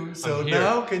you. So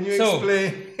now can you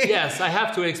explain? Yes, I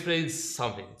have to explain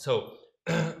something. So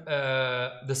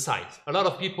the size. A lot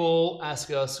of people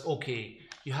ask us, okay,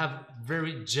 you have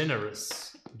very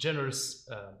generous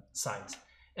size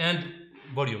and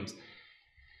volumes.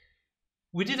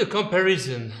 We did a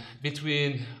comparison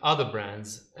between other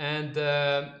brands, and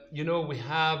we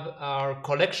have our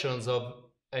collections of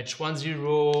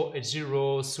H10,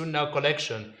 H0, soon now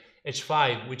collection,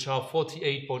 H5, which are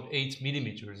 48.8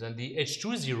 millimeters, and the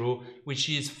H20, which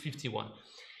is 51.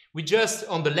 We just,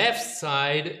 on the left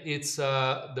side, it's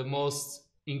the most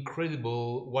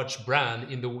incredible watch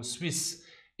brand in the Swiss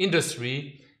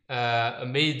industry,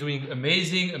 doing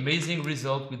amazing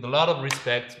result with a lot of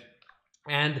respect,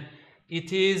 and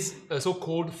it is a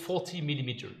so-called 40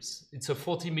 millimeters. It's a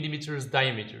 40 millimeters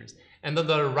diameters. And on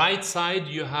the right side,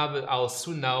 you have our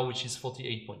Sunao, which is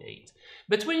 48.8.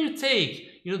 But when you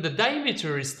take, the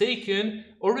diameter is taken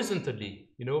horizontally,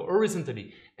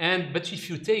 but if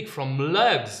you take from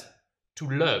lugs to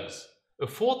lugs, a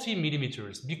 40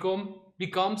 millimeters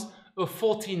becomes a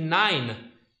 49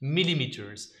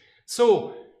 millimeters.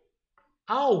 So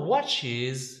our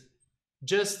watches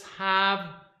just have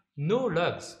no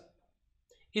lugs.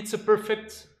 It's a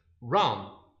perfect round,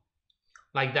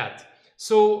 like that.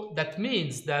 So that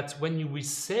means that when we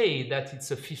say that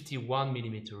it's a 51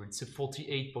 millimeter, it's a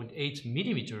 48.8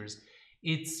 millimeters,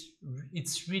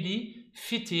 it's really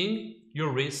fitting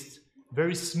your wrist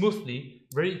very smoothly,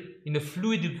 very in a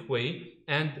fluidic way,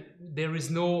 and there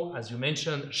is no, as you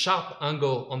mentioned, sharp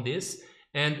angle on this.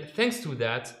 And thanks to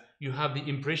that, you have the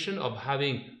impression of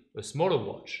having a smaller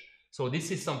watch. So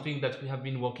this is something that we have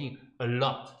been working a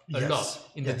lot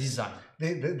in the design.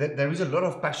 There is a lot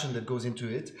of passion that goes into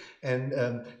it, and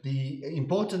the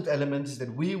important element is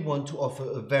that we want to offer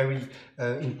a very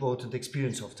important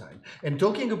experience of time. And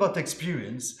talking about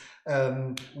experience,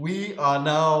 we are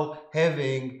now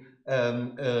having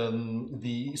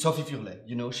the Sophie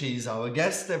Furlet. She is our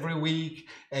guest every week,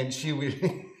 and she will.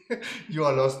 You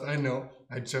are lost. I know.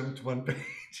 I jumped one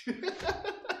page.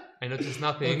 I noticed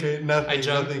nothing. Okay,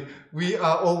 nothing. We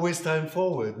are always time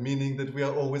forward, meaning that we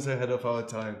are always ahead of our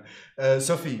time.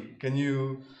 Sophie, can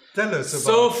you tell us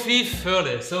about... Sophie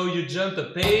Furlet. So you jumped a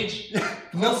page.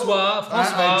 François.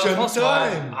 I jumped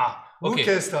time. Okay. Who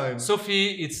cares time?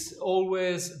 Sophie, it's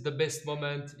always the best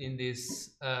moment in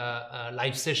these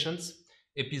live sessions,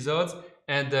 episodes.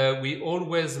 And we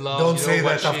always love... Don't say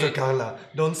that after Carla.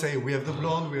 Don't say we have the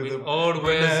blonde, we have the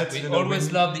brunette. We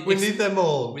always love the... We need them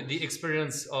all. With the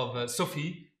experience of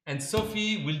Sophie. And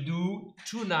Sophie will do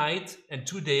tonight and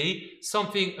today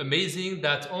something amazing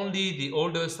that only the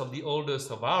oldest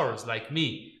of ours, like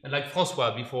me and like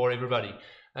François before everybody.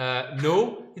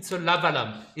 No, it's a lava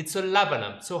lamp. It's a lava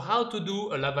lamp. So how to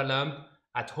do a lava lamp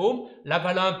at home?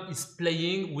 Lava lamp is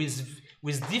playing with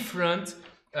different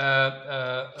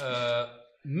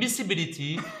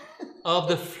miscibility of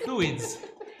the fluids.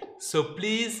 So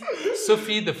please,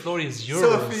 Sophie, the floor is yours.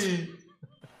 Sophie.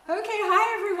 Okay,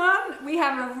 hi everyone. We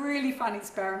have a really fun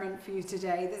experiment for you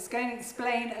today that's going to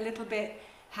explain a little bit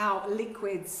how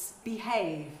liquids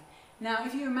behave. Now,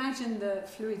 if you imagine the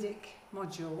fluidic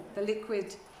module, the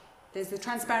liquid, there's the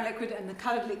transparent liquid and the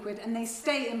coloured liquid, and they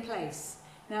stay in place.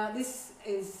 Now, this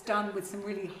is done with some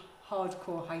really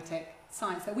hardcore high-tech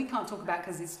science that we can't talk about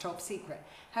because it's top secret.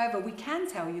 However, we can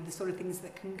tell you the sort of things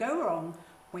that can go wrong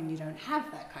when you don't have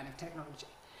that kind of technology.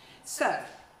 So,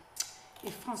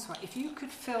 Francois, if you could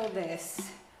fill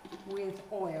this with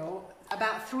oil,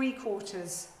 about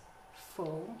 3/4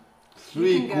 full.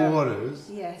 3/4?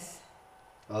 Yes.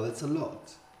 Oh, that's a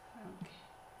lot. Okay.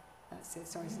 That's it.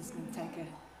 Sorry, this is going to take a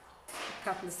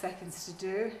couple of seconds to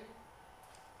do.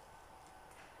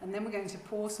 And then we're going to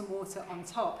pour some water on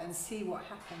top and see what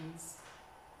happens.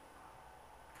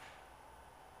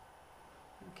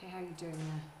 Okay, how are you doing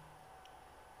there?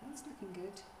 That's looking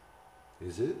good.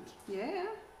 Is it? Yeah.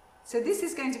 So this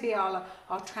is going to be our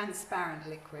transparent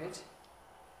liquid.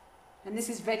 And this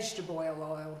is vegetable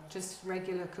oil, just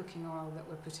regular cooking oil that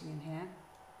we're putting in here.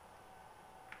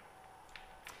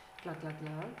 Glug, glug,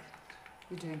 glug.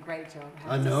 You're doing a great job.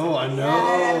 I know.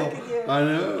 Yeah, look at you. I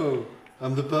know.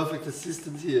 I'm the perfect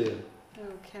assistant here.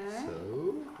 Okay.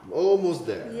 So, I'm almost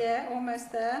there. Yeah,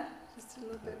 almost there. Just a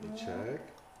little bit Let me more. check.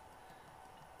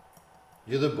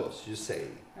 You're the boss, you say.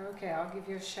 Okay, I'll give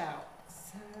you a shout.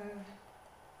 So,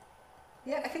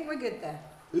 yeah, I think we're good there.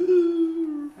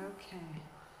 Ooh. Okay.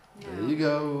 There you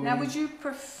go. Now, would you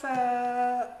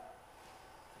prefer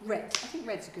red? I think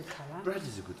red's a good colour. Red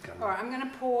is a good color. All right, I'm going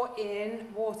to pour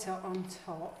in water on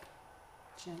top,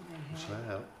 gently here. Shall I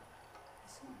help?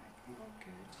 It's all right, I think we're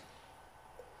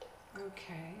good.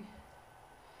 Okay.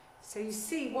 So you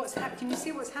see what's can you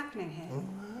see what's happening here? Oh,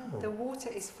 wow. The water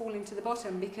is falling to the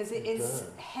bottom because it is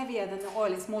heavier than the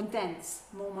oil. It's more dense,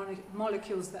 more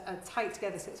molecules that are tight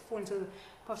together, so it's falling to the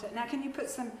bottom. Now, can you put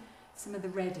some of the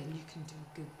red in? You can do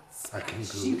a good splash. I can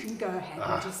go. You can go ahead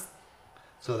and just...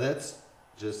 So that's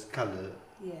just color.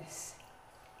 Yes.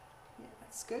 Yeah,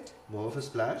 that's good. More of a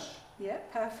splash. Yeah,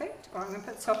 perfect. All right, I'm going to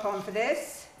put the top on for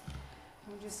this.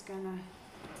 I'm just going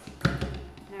to...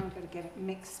 Now we've got to get it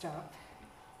mixed up.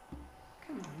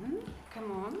 Come on,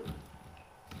 come on.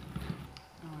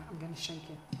 All right, I'm going to shake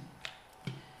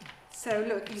it. So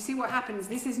look, you see what happens.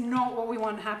 This is not what we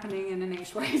want happening in an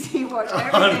HYT watch.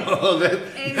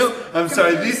 I'm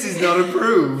sorry, this is not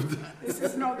approved. This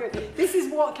is not good. This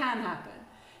is what can happen.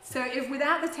 So if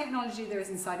without the technology there is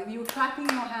inside, if you were clapping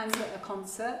your hands at a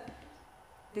concert,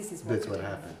 this is what That's would what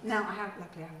happen. happened. Now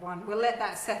luckily I have one. We'll let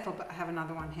that settle, but I have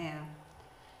another one here.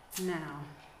 Now,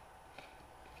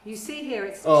 you see here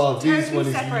it's this totally one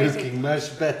is separated. looking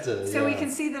much better. So we can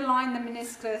see the line, the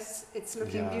meniscus. It's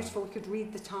looking Yeah. beautiful. We could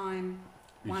read the time.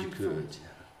 You Wonderful. could.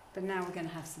 But now we're going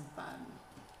to have some fun.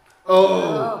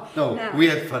 Oh, no, now- we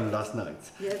had fun last night.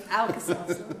 Yes,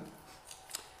 Alka-Seltzer.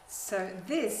 So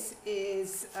this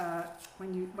is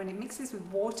when it mixes with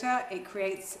water, it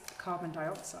creates carbon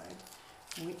dioxide,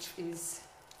 which is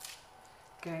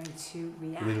going to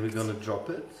react. I mean, we're going to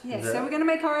drop it? Yes. there? So we're going to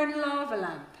make our own lava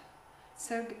lamp.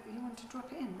 So you want to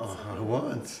drop it in? Oh, Let's I have a-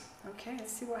 want. Okay,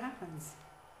 let's see what happens.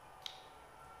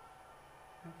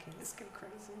 Okay, let's go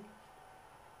crazy.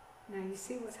 Now you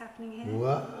see what's happening here?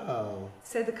 Wow.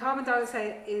 So the carbon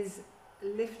dioxide is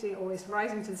lifting or it's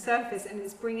rising to the surface and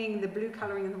it's bringing the blue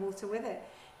colouring in the water with it.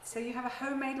 So you have a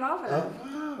homemade lava Oh,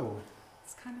 lamp. wow.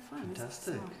 It's kind of fun.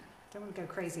 Fantastic. I don't want to go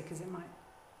crazy because it might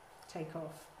take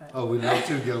off. But. Oh, we love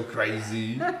to go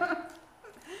crazy.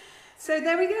 So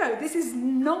there we go. This is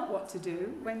not what to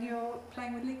do when you're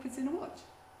playing with liquids in a watch.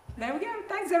 There we go.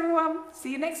 Thanks everyone.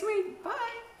 See you next week. Bye.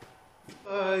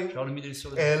 Bye. Genre le milieu sur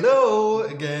le- Hello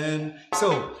again.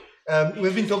 So,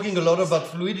 we've been talking a lot about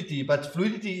fluidity, but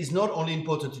fluidity is not only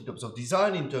important in terms of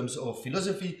design, in terms of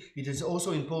philosophy, it is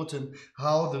also important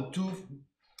how the two,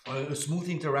 a smooth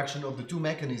interaction of the two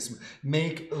mechanisms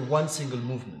make one single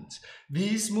movement.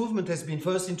 This movement has been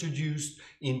first introduced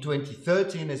in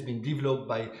 2013, has been developed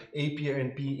by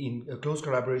APRNP in close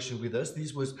collaboration with us.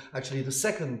 This was actually the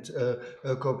second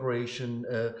cooperation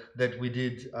that we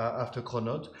did after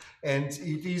Chronod. And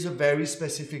it is a very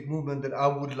specific movement that I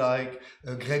would like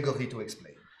Gregory to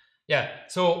explain. Yeah.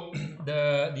 So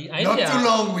the idea. Not too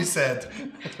long, we said.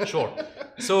 Sure.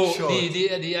 So Sure.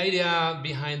 the idea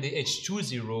behind the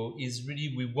H20 is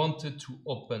really we wanted to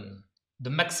open the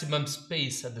maximum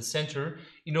space at the center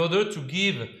in order to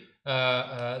give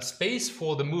space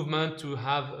for the movement to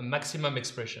have a maximum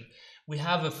expression. We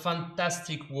have a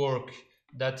fantastic work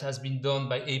that has been done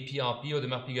by APRP,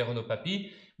 Audemars Piguet Renaud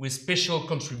Papy, with special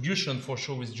contribution for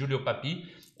sure with Giulio Papi.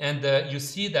 And you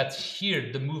see that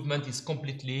here the movement is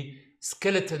completely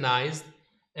skeletonized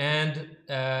and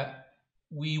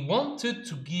we wanted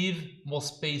to give more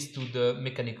space to the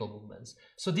mechanical movements.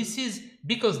 So this is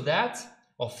because that,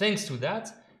 or thanks to that,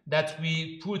 that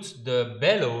we put the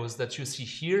bellows that you see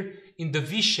here in the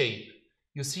V shape.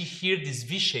 You see here this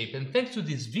V shape, and thanks to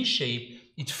this V shape,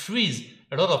 it frees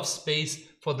a lot of space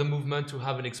for the movement to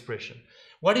have an expression.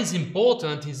 What is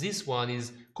important is this one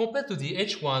is compared to the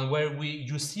H1, where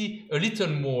you see a little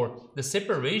more the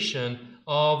separation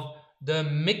of the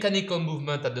mechanical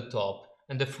movement at the top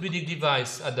and the fluidic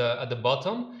device at the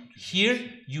bottom. Here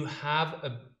you have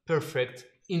a perfect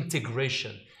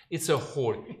integration. It's a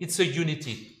whole, it's a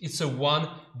unity, it's a one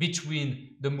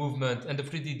between the movement and the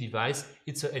fluidic device.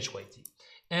 It's a HYT.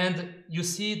 And you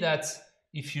see that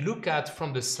if you look at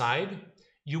from the side,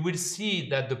 you will see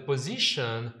that the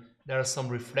position, there are some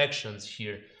reflections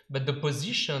here, but the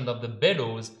position of the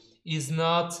bellows is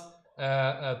not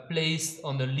placed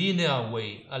on a linear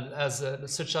way,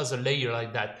 such as a layer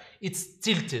like that. It's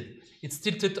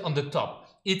tilted on the top.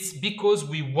 It's because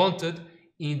we wanted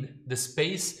in the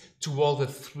space toward the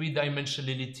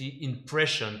three-dimensionality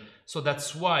impression. So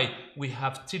that's why we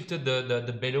have tilted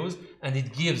the bellows, and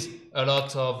it gives a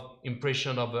lot of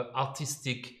impression of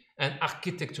artistic and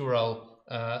architectural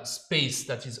space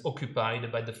that is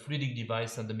occupied by the fluidic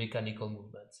device and the mechanical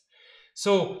movements.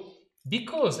 So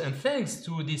because and thanks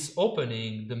to this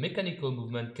opening, the mechanical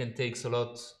movement can take a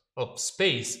lot of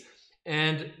space.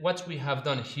 And what we have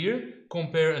done here,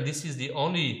 compare, and this is the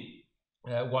only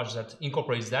watch that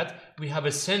incorporates that, we have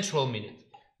a central minute.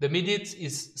 The minute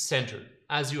is centered,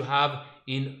 as you have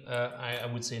in, I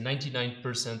would say,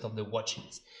 99% of the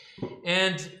watches.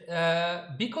 And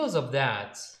because of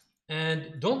that,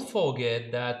 and don't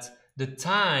forget that the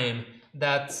time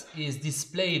that is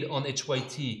displayed on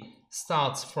HYT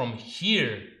starts from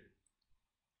here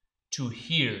to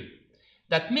here.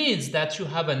 That means that you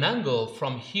have an angle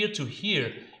from here to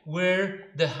here where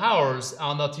the hours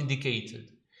are not indicated.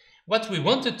 What we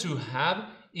wanted to have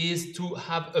is to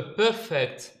have a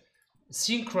perfect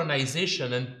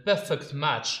synchronization and perfect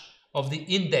match of the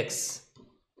index,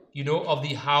 of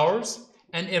the hours,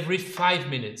 and every 5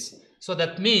 minutes. So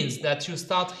that means that you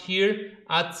start here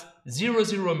at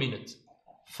 00 minutes,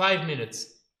 5 minutes,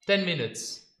 10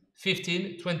 minutes,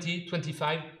 15, 20,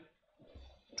 25,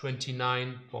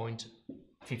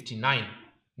 29.59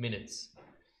 minutes.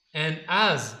 And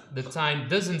as the time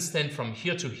doesn't stand from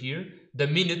here to here, the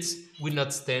minutes will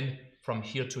not stand from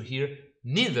here to here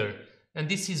neither. And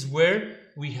this is where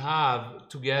we have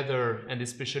together, and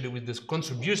especially with this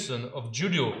contribution of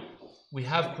Giulio, we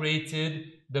have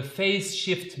created the phase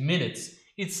shift minutes.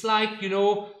 It's like,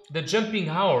 the jumping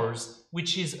hours,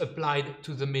 which is applied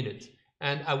to the minute.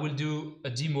 And I will do a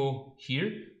demo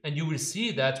here, and you will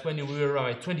see that when you will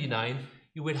arrive at 29,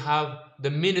 you will have the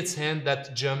minutes hand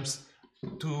that jumps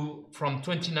from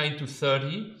 29 to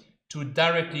 30 to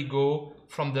directly go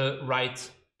from the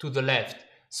right to the left,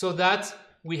 so that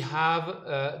we have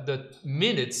the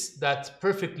minutes that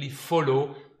perfectly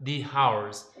follow the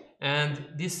hours. And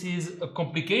this is a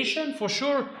complication for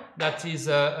sure that is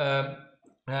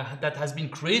that has been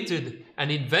created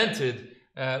and invented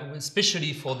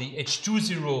especially for the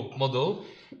H20 model.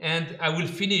 And I will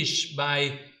finish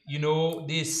by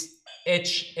this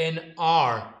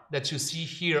HNR that you see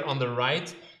here on the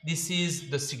right. This is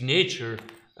the signature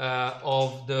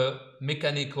of the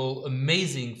mechanical,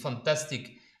 amazing,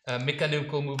 fantastic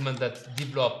mechanical movement that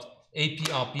developed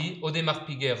APRP, Audemars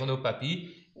Piguet, Renaud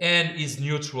Papy. N is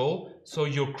neutral, so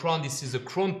your crown, this is a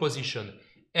crown position.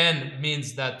 N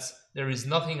means that there is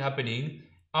nothing happening.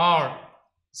 R,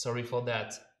 sorry for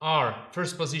that, R,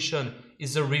 first position,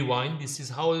 is a rewind. This is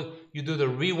how you do the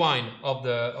rewind of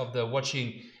the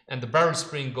watching, and the barrel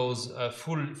spring goes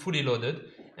fully loaded.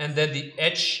 And then the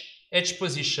H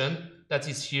position, that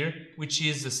is here, which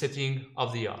is the setting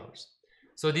of the hours.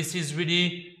 So this is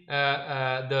really,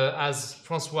 as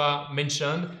Francois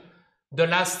mentioned, the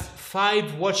last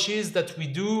 5 watches that we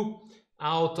do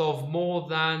out of more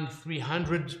than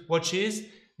 300 watches.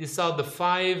 These are the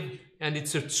 5, and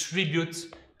it's a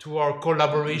tribute to our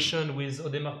collaboration with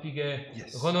Audemars Piguet,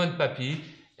 yes, Renaud and Papy.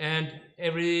 And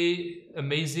every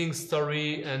amazing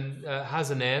story and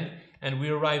has an end, and we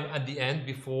arrive at the end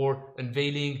before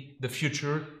unveiling the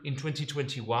future in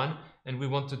 2021, and we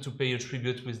wanted to pay a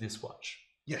tribute with this watch.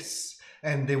 Yes,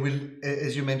 and they will,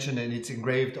 as you mentioned, and it's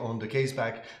engraved on the case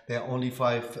back, there are only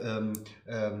 5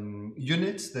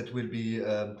 units that will be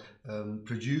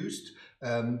produced.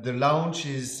 The launch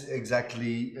is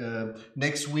exactly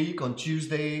next week on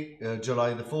Tuesday,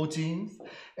 July the 14th.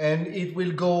 and it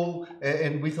will go,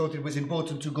 and we thought it was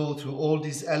important to go through all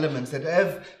these elements that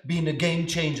have been a game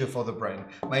changer for the brain.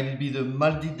 Might it be the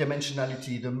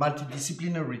multidimensionality, the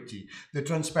multidisciplinarity, the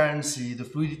transparency, the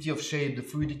fluidity of shape, the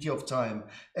fluidity of time,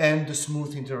 and the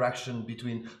smooth interaction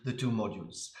between the two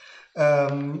modules.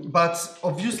 But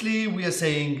obviously we are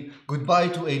saying goodbye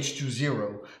to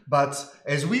H20, but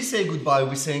as we say goodbye,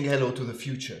 we're saying hello to the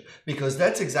future, because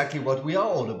that's exactly what we are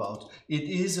all about. It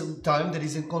is a time that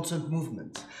is in constant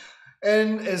movement.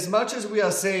 And as much as we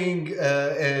are saying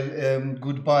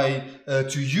goodbye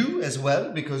to you as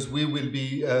well, because we will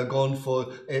be gone for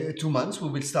 2 months, we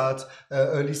will start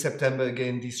early September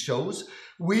again these shows.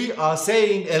 We are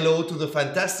saying hello to the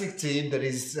fantastic team that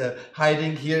is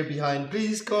hiding here behind.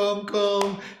 Please come,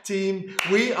 team.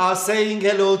 We are saying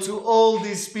hello to all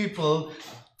these people.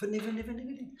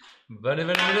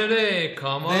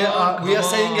 Come on. We are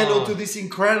saying hello to this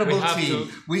incredible team.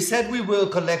 We said we were a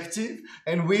collective,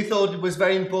 and we thought it was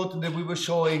very important that we were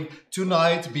showing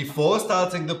tonight, before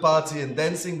starting the party and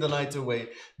dancing the night away,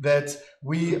 that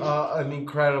we are an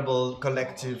incredible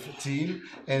collective team,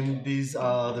 and these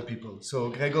are the people. So,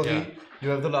 Gregory, you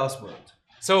have the last word.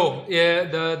 So, yeah,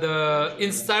 the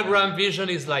Instagram vision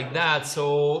is like that,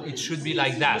 so it should be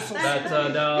like that. But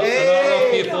there are a lot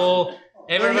of people.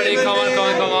 Everybody, come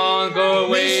on, go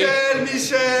away.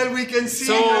 Michel, we can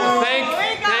see you. So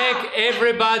thank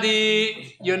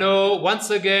everybody. You know, once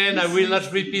again, I will not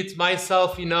repeat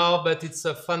myself enough, but it's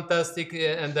a fantastic,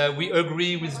 and we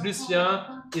agree with Lucien.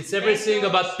 It's everything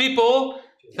about people.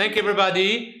 Thank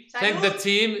everybody. Thank the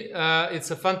team.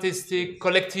 It's a fantastic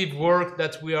collective work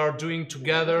that we are doing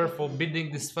together for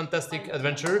building this fantastic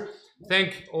adventure.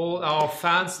 Thank all our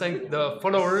fans, thank the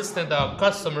followers, thank our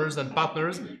customers and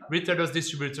partners, retailers,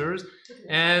 distributors,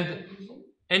 and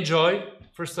enjoy,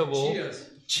 first of all.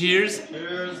 Cheers.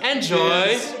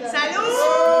 Enjoy.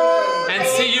 Salut. And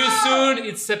see you soon.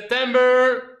 It's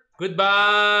September.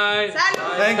 Goodbye.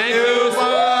 Salut. Thank you.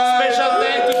 Special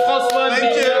thanks to François.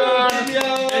 Thank you.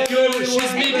 Thank you.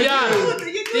 She's Viviane.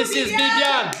 This is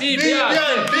Viviane.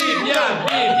 Viviane.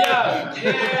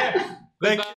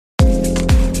 Thank you.